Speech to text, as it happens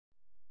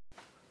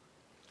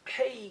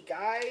Hey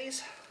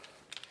guys,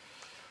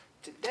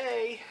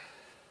 today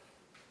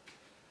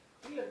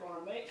we are going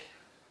to make,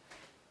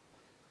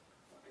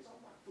 what is on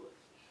my foot?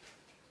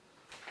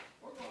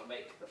 We're going to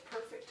make the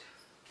perfect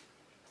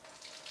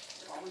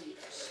Ramen.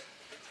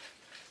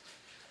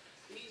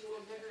 These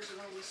little dinners are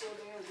going to be so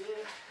damn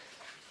good.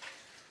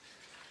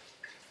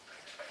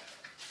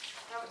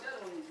 I haven't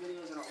done one of these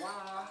videos in a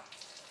while.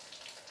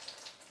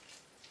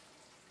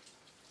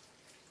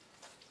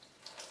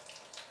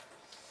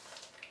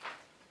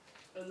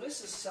 And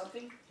this is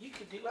something you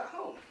could do at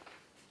home.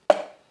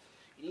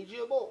 You need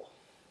you a bowl.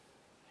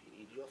 You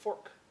need you a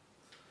fork.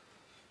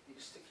 You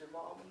just stick your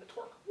mom in the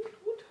torque. Woot,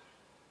 woot.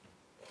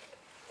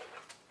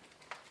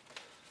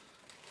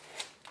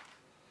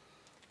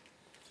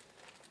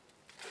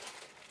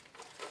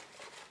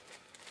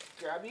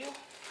 Grab you.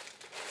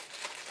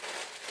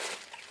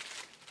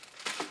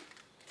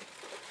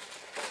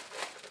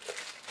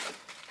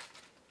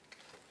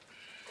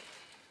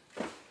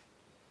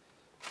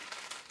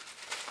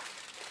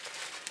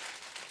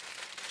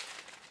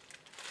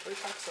 Three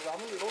packs of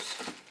ramen noodles.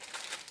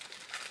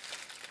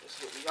 This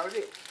is what you gotta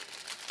do.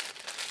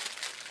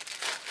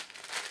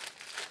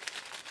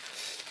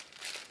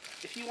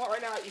 If you want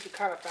right now, you can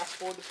kind of fast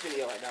forward this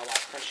video right now while I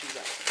crunch these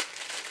up.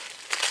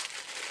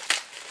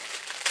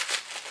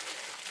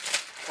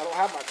 I don't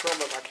have my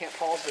Chromebook, I can't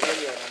pause the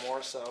video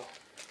anymore, so.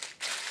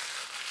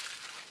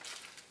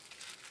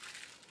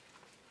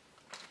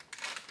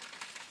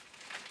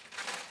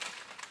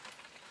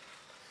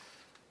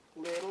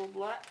 Little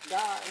black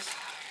guys.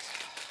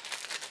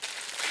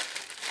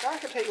 I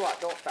can tell you what,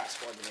 don't fast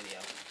forward the video.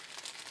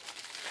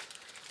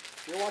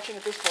 If you're watching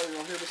at this point, you're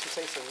going to hear me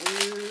say some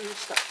weird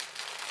stuff.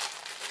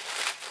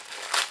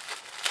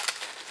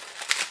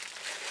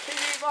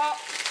 TV Bob!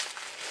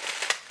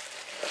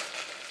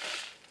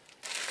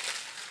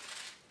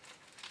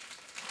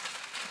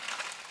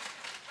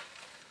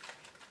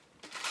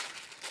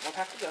 One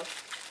pack to go.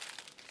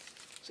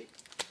 See?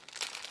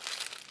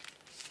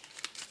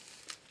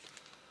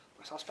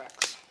 My sauce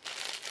packs.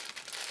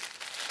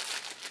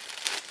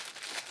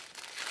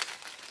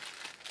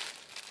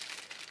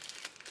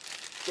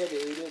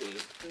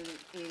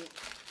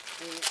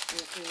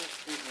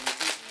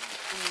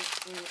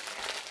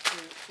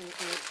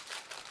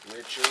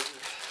 Richard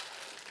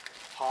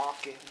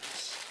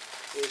Hawkins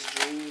is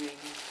dreaming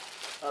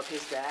of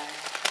his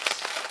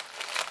dad's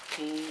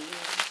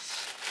teams.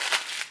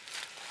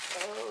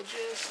 Oh,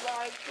 just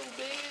like the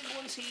big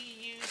ones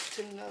he used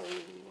to know.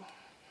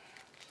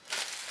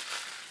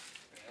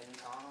 And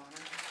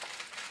Connor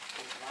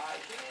is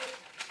liking it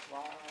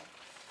while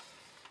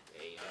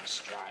they are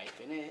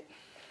striping it.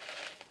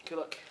 Good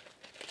luck.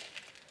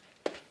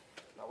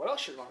 Now what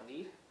else you're going to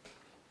need?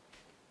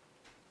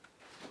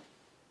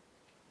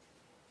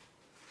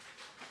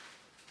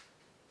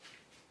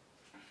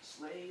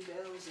 Sleigh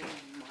bells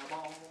in my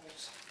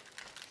balls.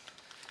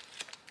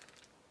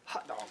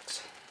 Hot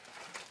dogs.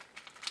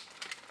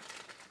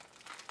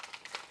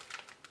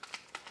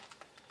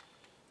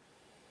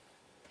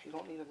 You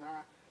don't need a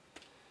knife.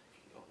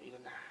 You don't need a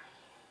knife.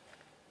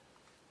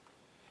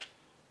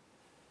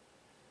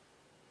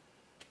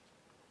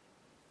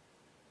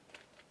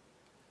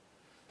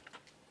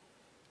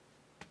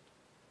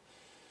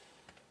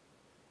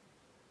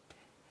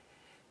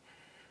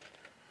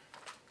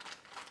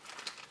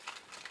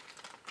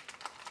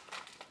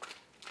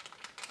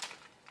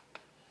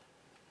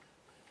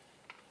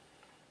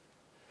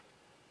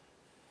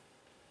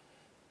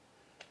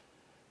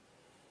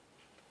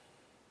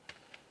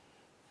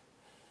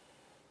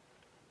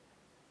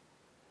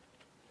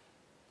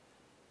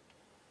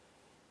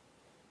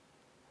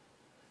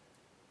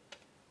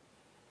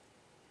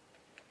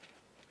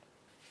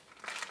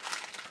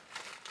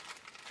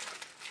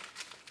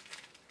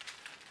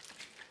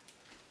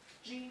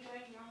 Jing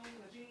jang jong,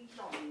 jing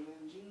jong,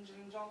 and jing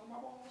jang jong my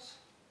balls.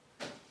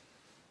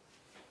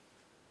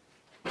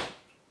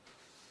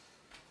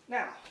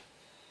 Now,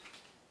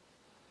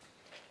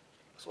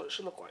 that's what it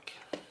should look like.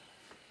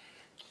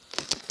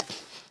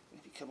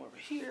 If you come over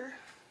here,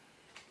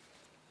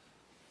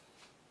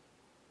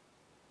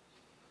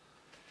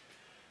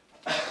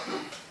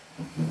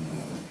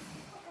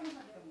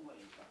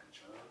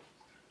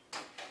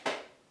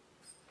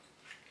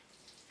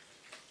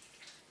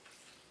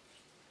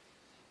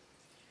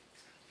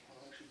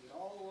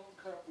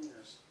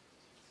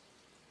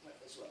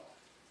 as well.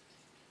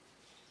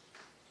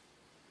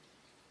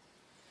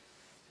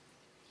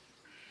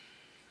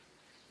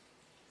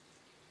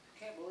 I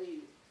can't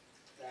believe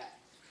that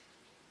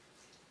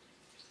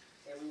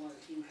everyone in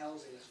Team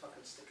Helsing is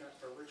fucking sticking up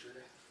for Richard.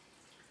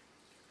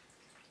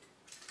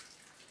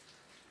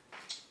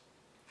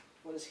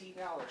 What is he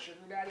now, a sugar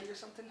daddy or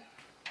something?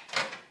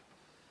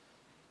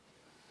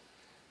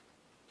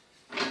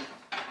 I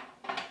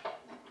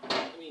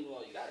mean,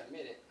 well, you gotta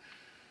admit it.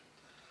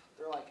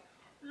 They're like,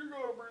 you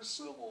gotta be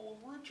civil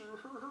with Richard.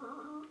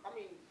 I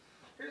mean,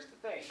 here's the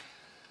thing.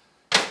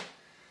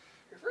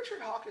 If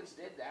Richard Hawkins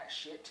did that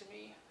shit to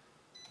me,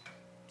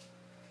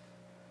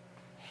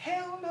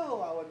 hell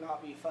no, I would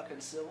not be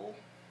fucking civil.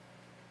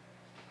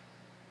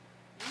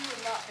 You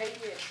would not pay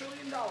me $1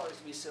 trillion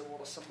to be civil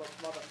to some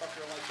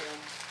motherfucker like him.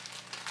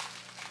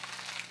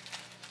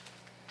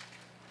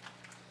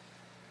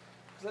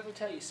 Because let me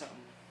tell you something.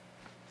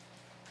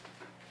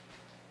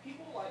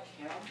 People like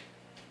him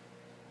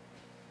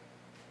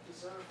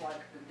deserve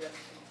like the death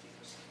penalty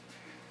or something.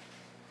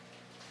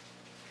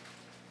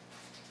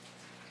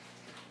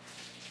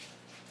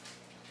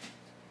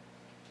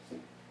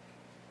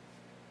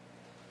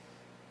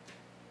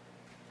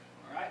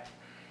 Alright?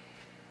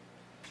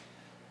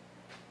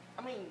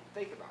 I mean,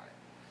 think about it.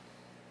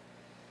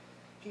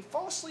 He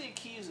falsely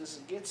accuses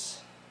and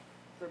gets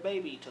their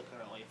baby taken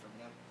away from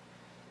them.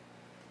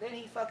 Then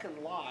he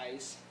fucking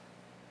lies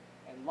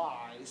and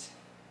lies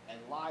and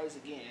lies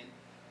again,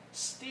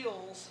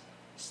 steals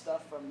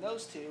stuff from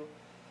those two,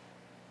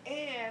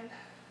 and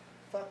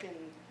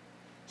fucking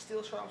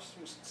steals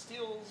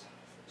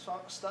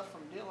stuff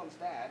from Dylan's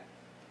dad,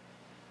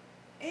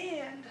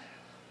 and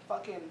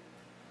fucking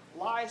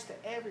lies to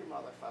every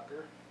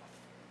motherfucker.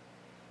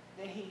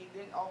 Then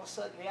all of a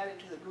sudden they add it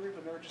to the group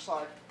and they're just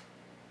like,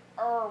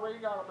 oh, we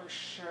gotta be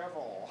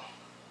civil.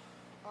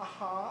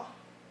 Uh-huh.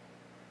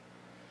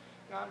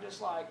 And I'm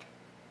just like,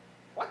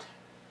 what?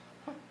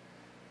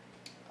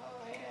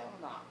 Oh, hell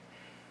no.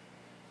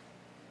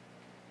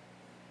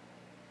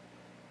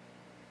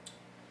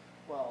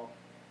 Well,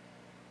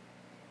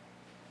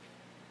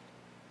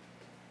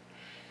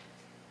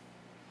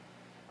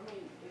 I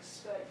mean,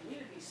 expect me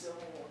to be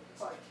civil.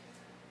 It's like,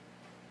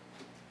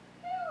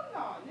 hell no,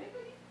 nigga,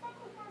 you fuck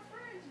with my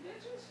friends,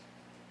 bitches.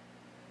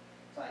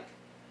 It's like,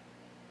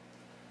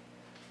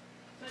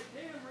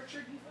 damn,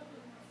 Richard, you fuck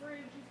with my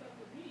friends, you fuck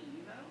with me,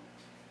 you know?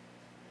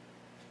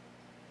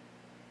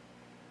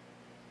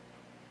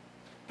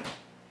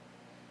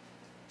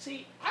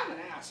 See, I'm an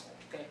asshole,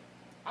 okay?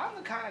 I'm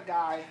the kind of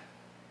guy,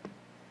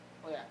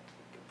 oh yeah,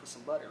 put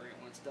some butter in it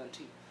when it's done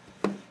too.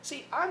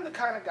 See, I'm the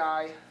kind of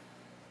guy,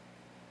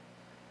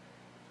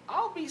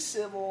 I'll be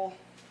civil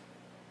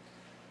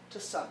to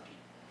some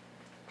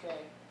people,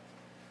 okay?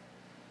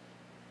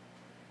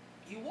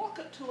 You walk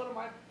up to one of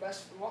my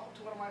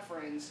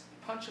friends,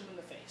 and punch him in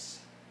the face.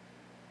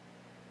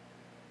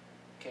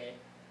 Okay?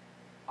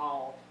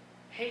 I'll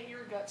hate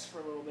your guts for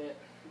a little bit,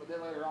 but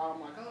then later on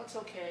I'm like, oh, it's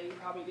okay, you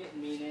probably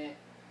didn't mean it.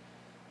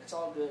 It's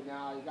all good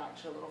now, you got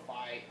into a little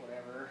fight,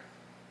 whatever.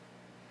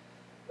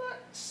 But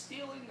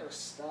stealing their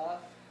stuff,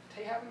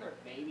 having their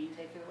baby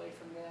taken away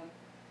from them,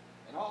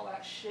 and all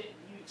that shit,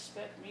 you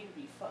expect me to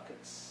be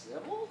fucking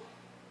civil?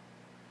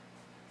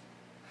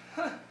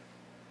 Huh.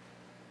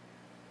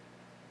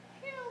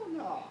 Hell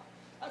no.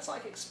 That's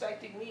like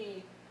expecting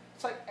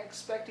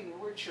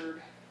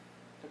Richard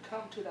to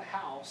come to the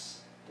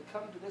house, to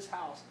come to this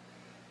house,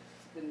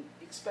 then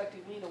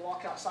expecting me to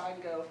walk outside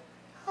and go,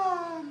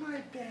 oh,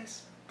 my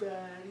best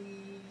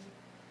buddy.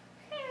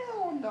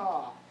 Hell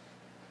no.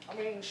 I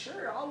mean,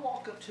 sure, I'll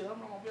walk up to him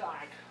and I'll be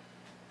like,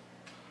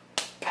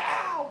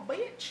 pow,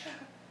 bitch.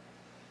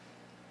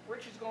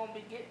 Richard's gonna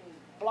be getting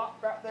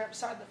blocked right there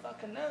beside the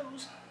fucking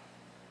nose.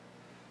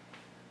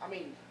 I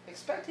mean,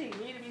 expecting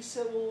me to be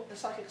civil,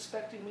 it's like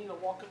expecting me to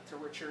walk up to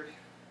Richard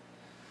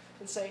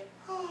and say,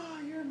 oh,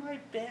 you're my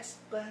best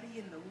buddy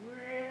in the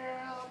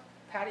world.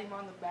 Pat him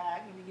on the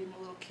back, maybe give him a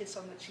little kiss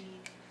on the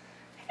cheek.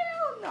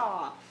 Hell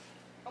nah.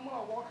 I'm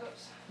gonna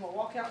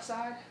walk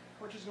outside.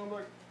 Richard's gonna be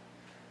like,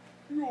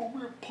 you owe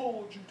me an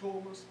apology,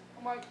 Thomas.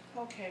 I'm like,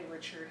 okay,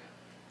 Richard.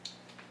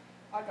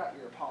 I got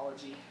your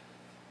apology.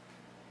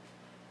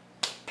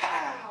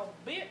 Pow,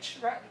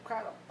 bitch, right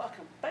across the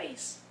fucking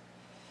face.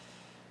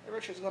 And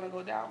Richard's gonna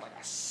go down like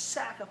a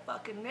sack of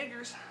fucking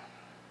niggers.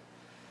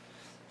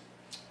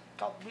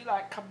 Gonna be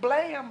like,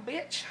 kablam,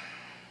 bitch.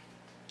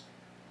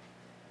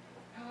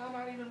 And I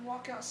might even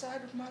walk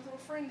outside with my little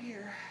friend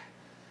here.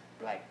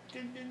 Be like,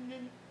 dun, dun,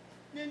 dun,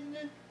 dun,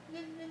 dun,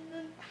 dun, dun,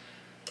 dun.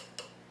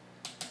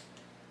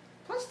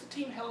 Plus, the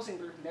Team Helsing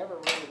group never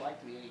really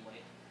liked me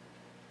anyway.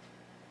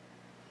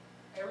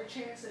 Every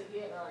chance they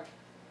get, they're like,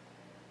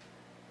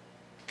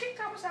 kick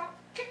Thomas out,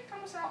 kick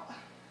Thomas out.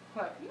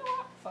 I'm like, you know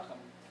what? Fuck them.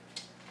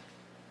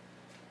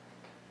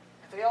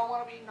 If they all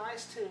want to be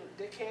nice to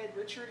dickhead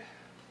Richard,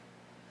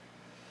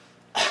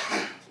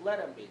 let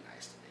them be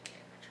nice to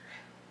dickhead Richard.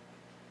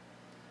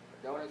 But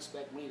don't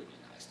expect me to be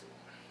nice to him.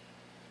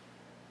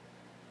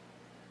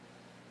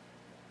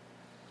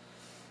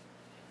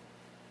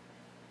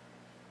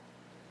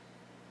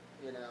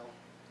 You know.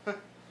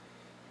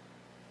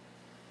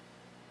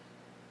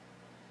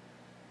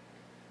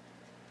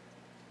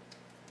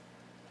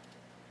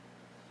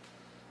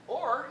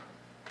 Or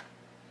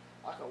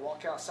I could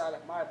walk outside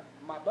of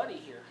my buddy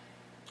here.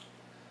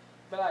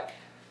 Be like,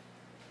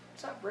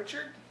 what's up,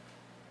 Richard?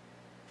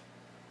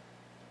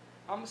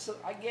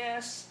 I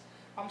guess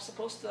I'm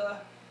supposed to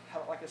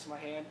have it like this in my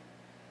hand.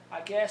 I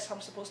guess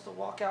I'm supposed to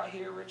walk out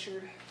here,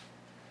 Richard.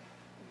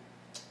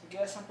 I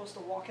guess I'm supposed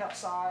to walk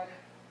outside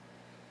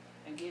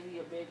and give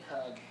you a big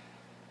hug.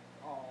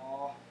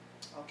 Aw.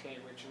 Okay,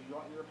 Richard, you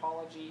want your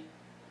apology?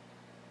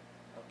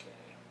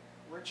 Okay.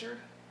 Richard,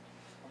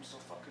 I'm I'm so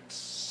fucking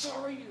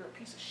sorry you're a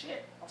piece of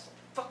shit. I'm so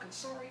fucking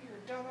sorry you're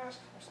a dumbass.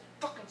 I'm so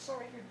fucking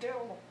sorry you're dead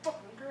on the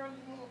fucking ground,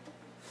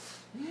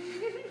 you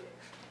motherfucker.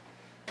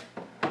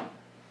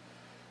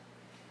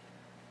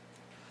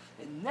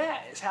 And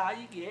that is how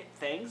you get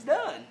things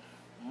done.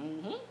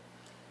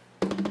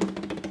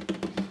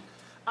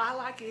 I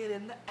like it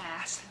in the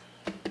ass.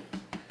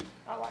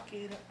 I like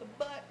it up the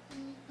butt.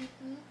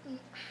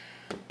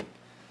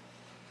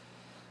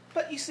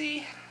 But you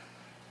see,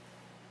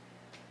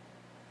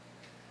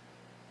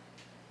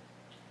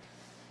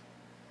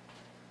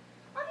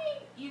 I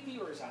mean, you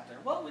viewers out there,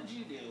 what would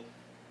you do?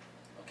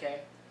 Okay?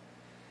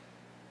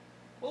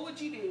 What would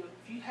you do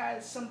if you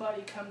had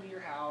somebody come to your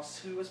house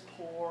who was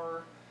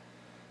poor,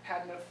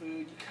 had no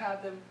food,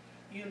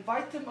 you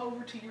invite them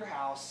over to your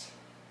house,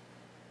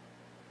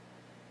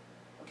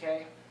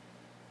 okay?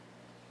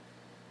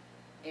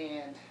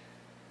 And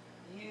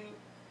you're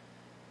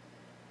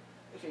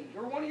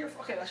one of your,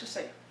 let's just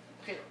say,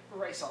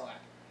 erase all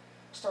that.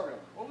 Start over.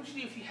 What would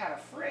you do if you had a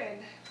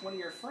friend, one of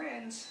your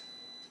friends,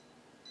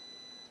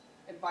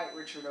 invite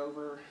Richard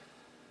over,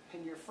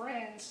 and your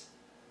friends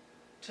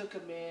took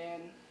him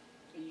in,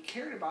 and you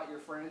cared about your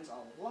friends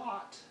a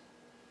lot,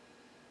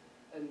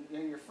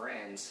 and your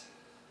friends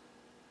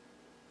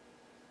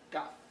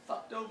got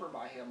fucked over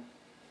by him.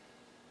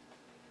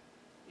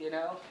 You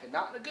know? And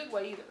not in a good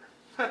way either.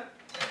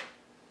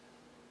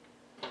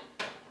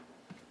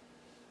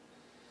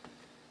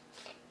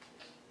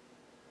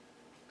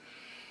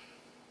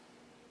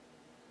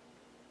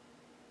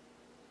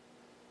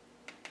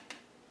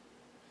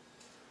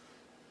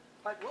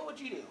 Like, what would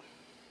you do?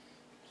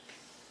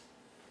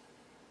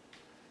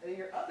 And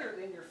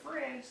then your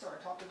friends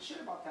start talking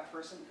shit about that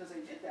person because they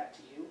did that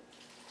to you.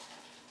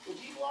 Would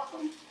you block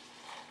them?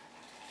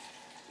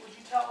 Would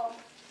you tell them,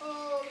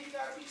 oh, you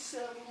gotta be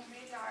civil,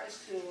 be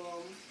nice to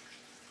them?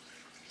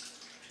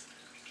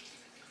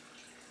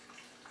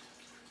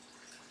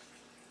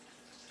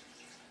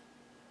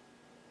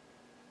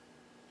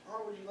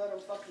 Or would you let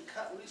them fucking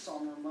cut loose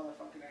on their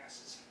motherfucking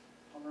asses?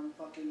 On his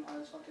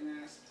fucking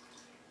ass?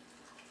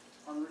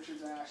 On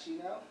Richard's ass, you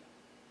know?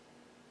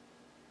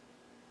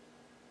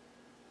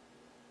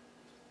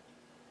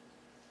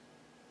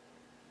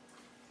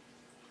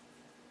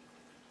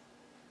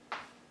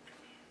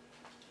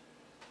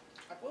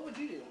 Like, what would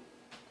you do?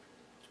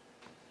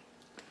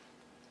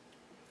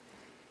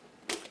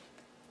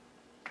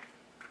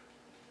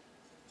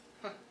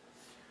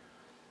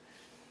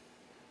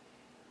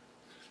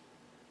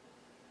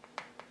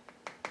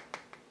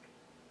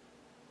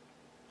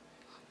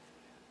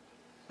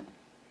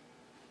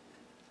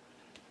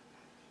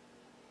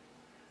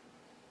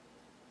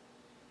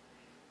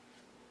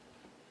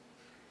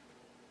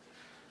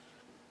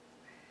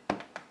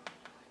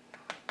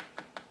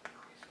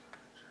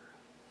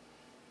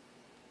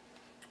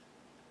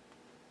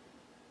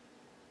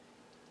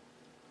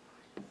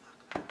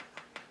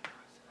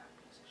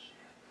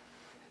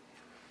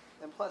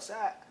 And plus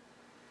that,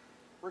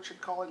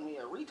 Richard calling me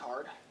a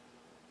retard.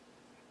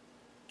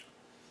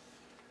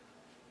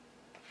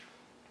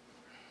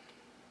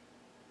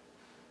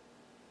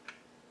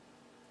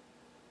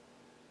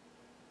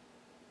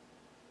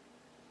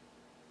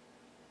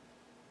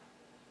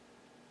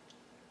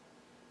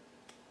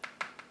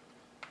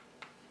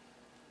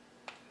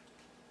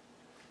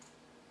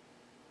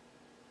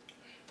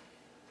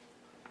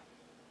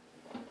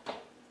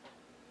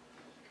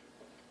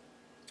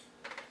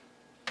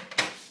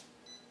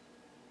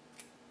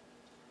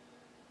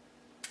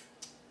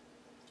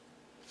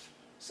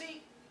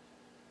 See,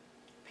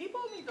 people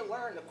need to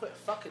learn to quit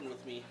fucking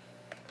with me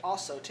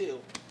also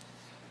too.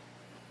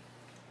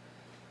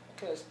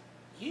 Because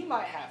you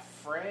might have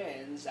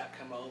friends that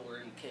come over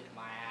and kick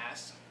my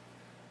ass.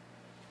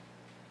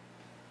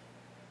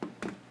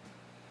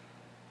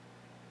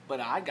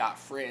 But I got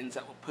friends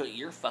that will put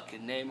your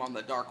fucking name on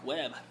the dark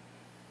web.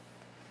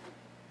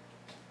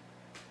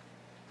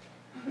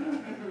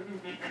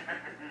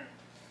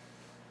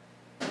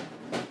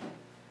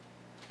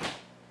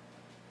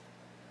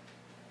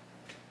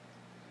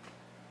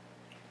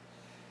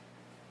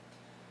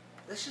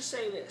 Let's just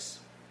say this.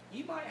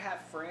 You might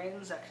have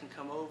friends that can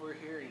come over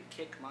here and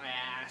kick my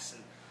ass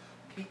and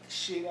beat the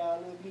shit out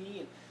of me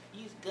and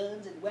use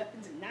guns and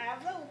weapons and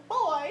knives. Oh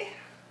boy!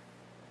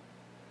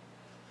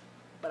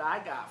 But I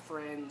got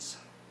friends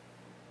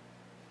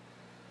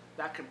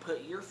that can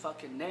put your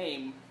fucking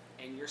name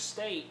and your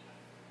state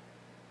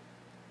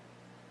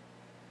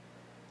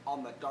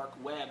on the dark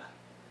web.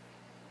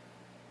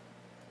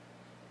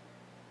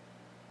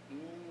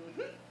 Boom,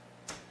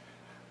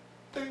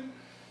 boom.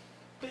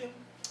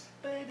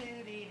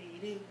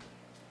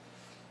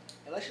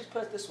 And let's just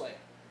put it this way.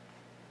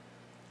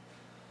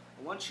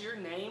 Once your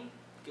name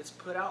gets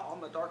put out on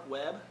the dark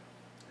web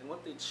and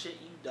what the shit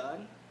you've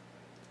done,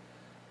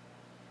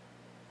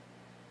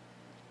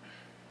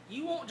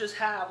 you won't just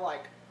have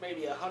like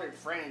maybe 100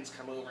 friends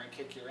come over and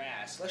kick your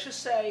ass. Let's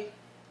just say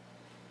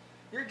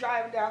you're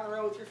driving down the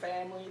road with your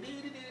family,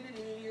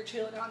 you're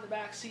chilling out in the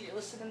back seat, you're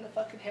listening to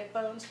fucking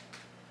headphones,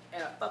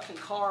 and a fucking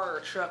car or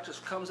a truck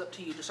just comes up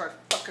to you, just starts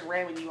fucking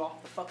ramming you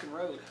off the fucking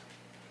road.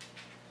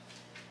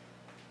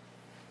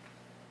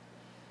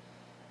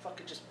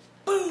 fucking just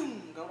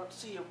boom, going up to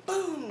see you,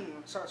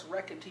 boom, starts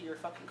wrecking to your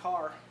fucking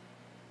car.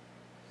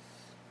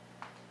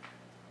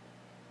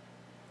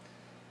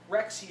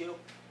 Wrecks you.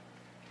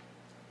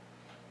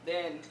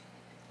 Then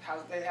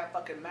they have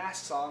fucking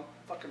masks on,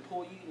 fucking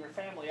pull you and your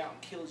family out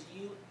and kills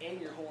you and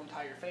your whole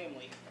entire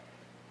family.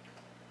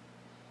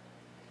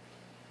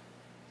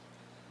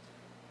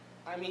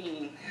 I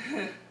mean,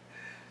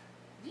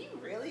 do you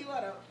really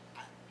want to?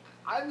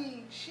 I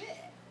mean, shit.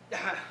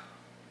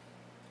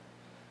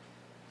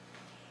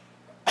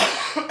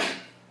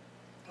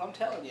 I'm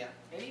telling you,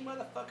 any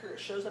motherfucker that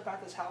shows up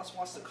at this house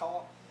wants to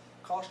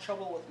cause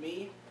trouble with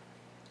me,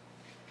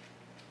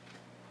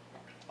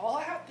 all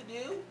I have to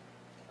do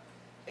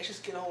is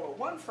just get a hold of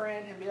one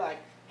friend and be like,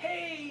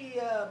 hey,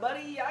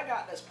 buddy, I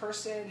got this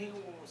person who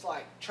was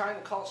like trying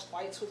to cause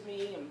fights with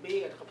me and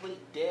being a complete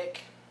dick.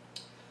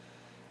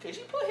 Could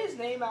you put his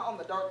name out on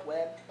the dark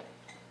web?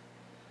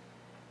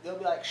 They'll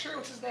be like, sure,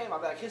 what's his name? I'll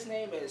be like, his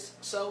name is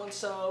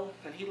so-and-so,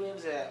 and he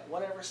lives at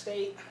whatever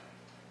state.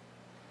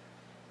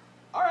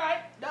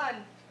 Alright, done.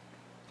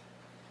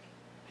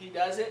 He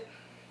does it.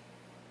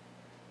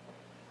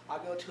 I'll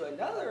go to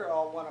another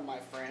one of my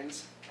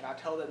friends, and I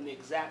tell them the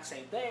exact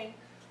same thing,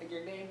 and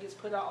your name gets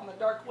put out on the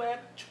dark web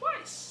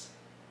twice.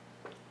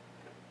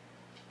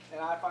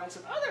 And I find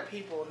some other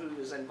people who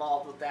is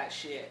involved with that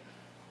shit.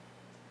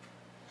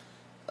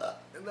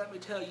 And let me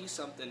tell you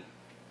something.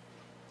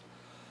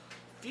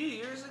 A few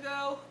years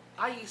ago,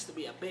 I used to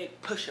be a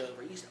big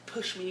pushover. He used to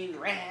push me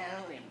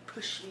around and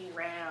push me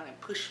around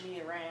and push me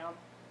around.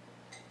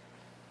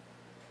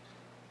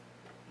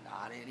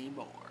 Not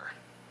anymore.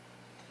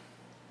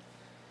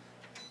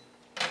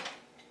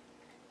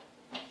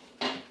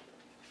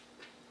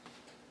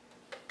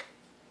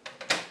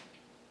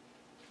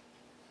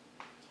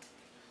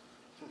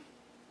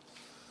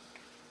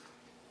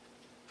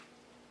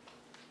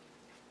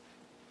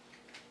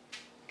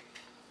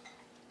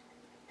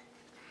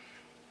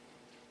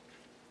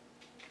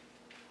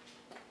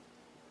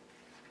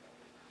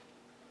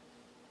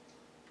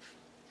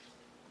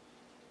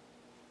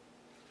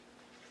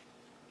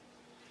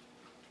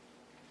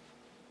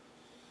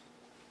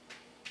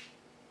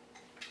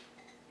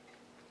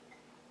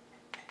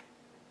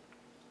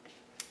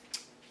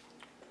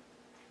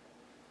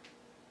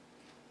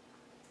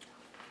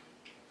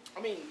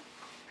 I mean,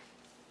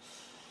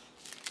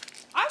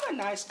 I'm a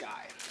nice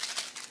guy.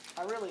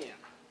 I really am.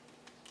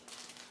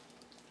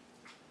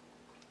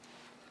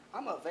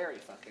 I'm a very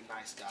fucking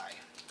nice guy.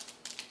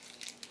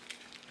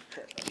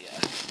 Yeah.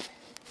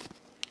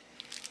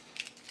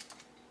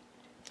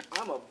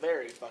 I'm a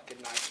very fucking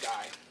nice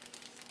guy.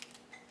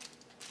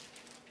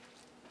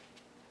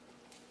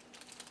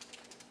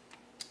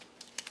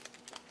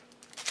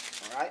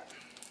 Alright?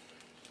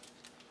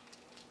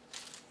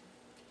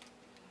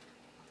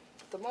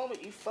 The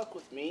moment you fuck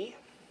with me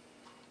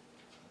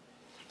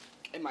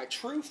and my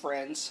true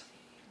friends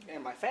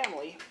and my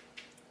family,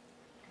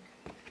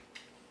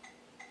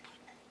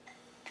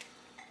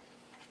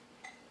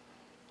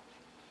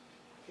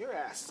 your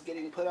ass is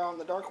getting put on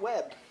the dark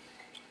web.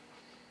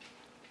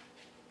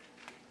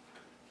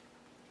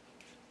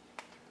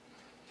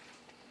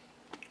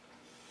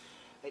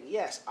 And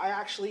yes, I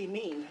actually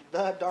mean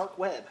the dark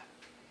web.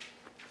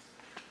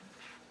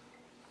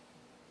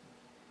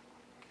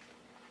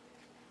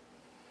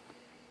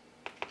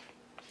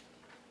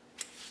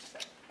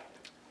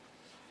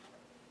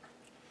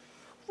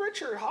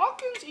 Richard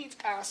Hawkins eats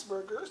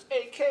Asperger's,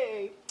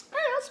 aka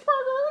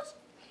Asperger's.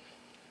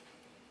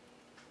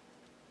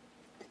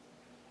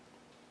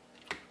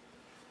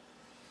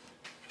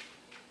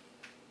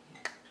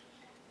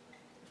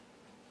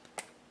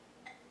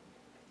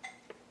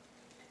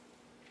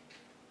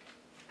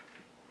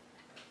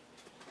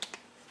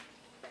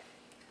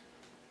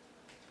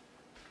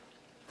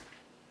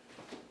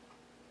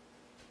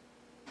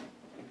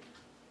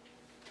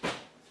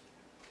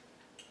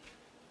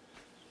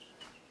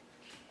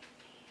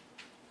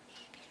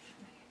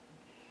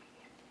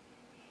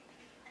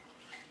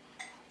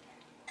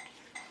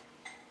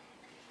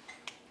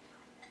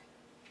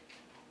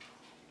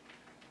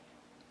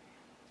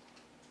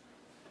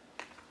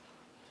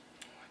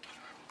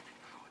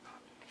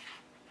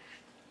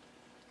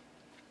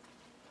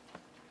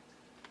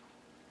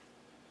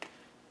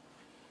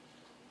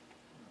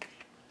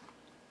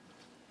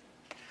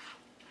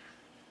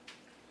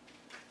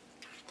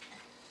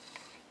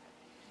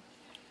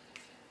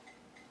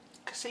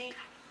 See,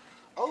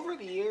 over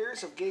the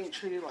years of getting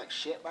treated like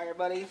shit by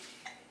everybody,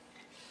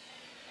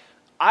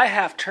 I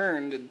have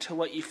turned into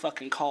what you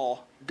fucking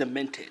call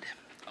demented,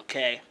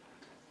 okay?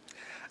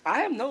 I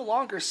am no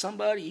longer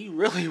somebody you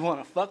really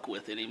want to fuck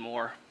with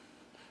anymore.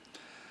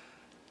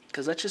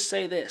 Because let's just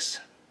say this.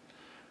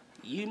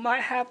 You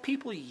might have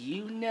people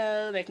you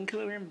know that can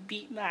come over and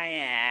beat my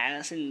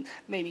ass and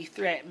maybe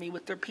threaten me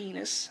with their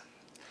penis.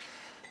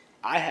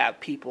 I have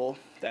people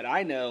that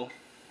I know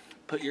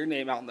put your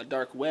name out on the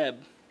dark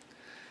web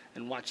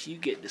and watch you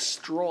get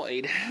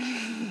destroyed.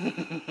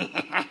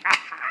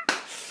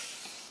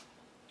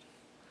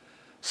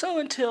 So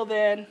until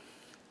then,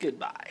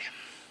 goodbye.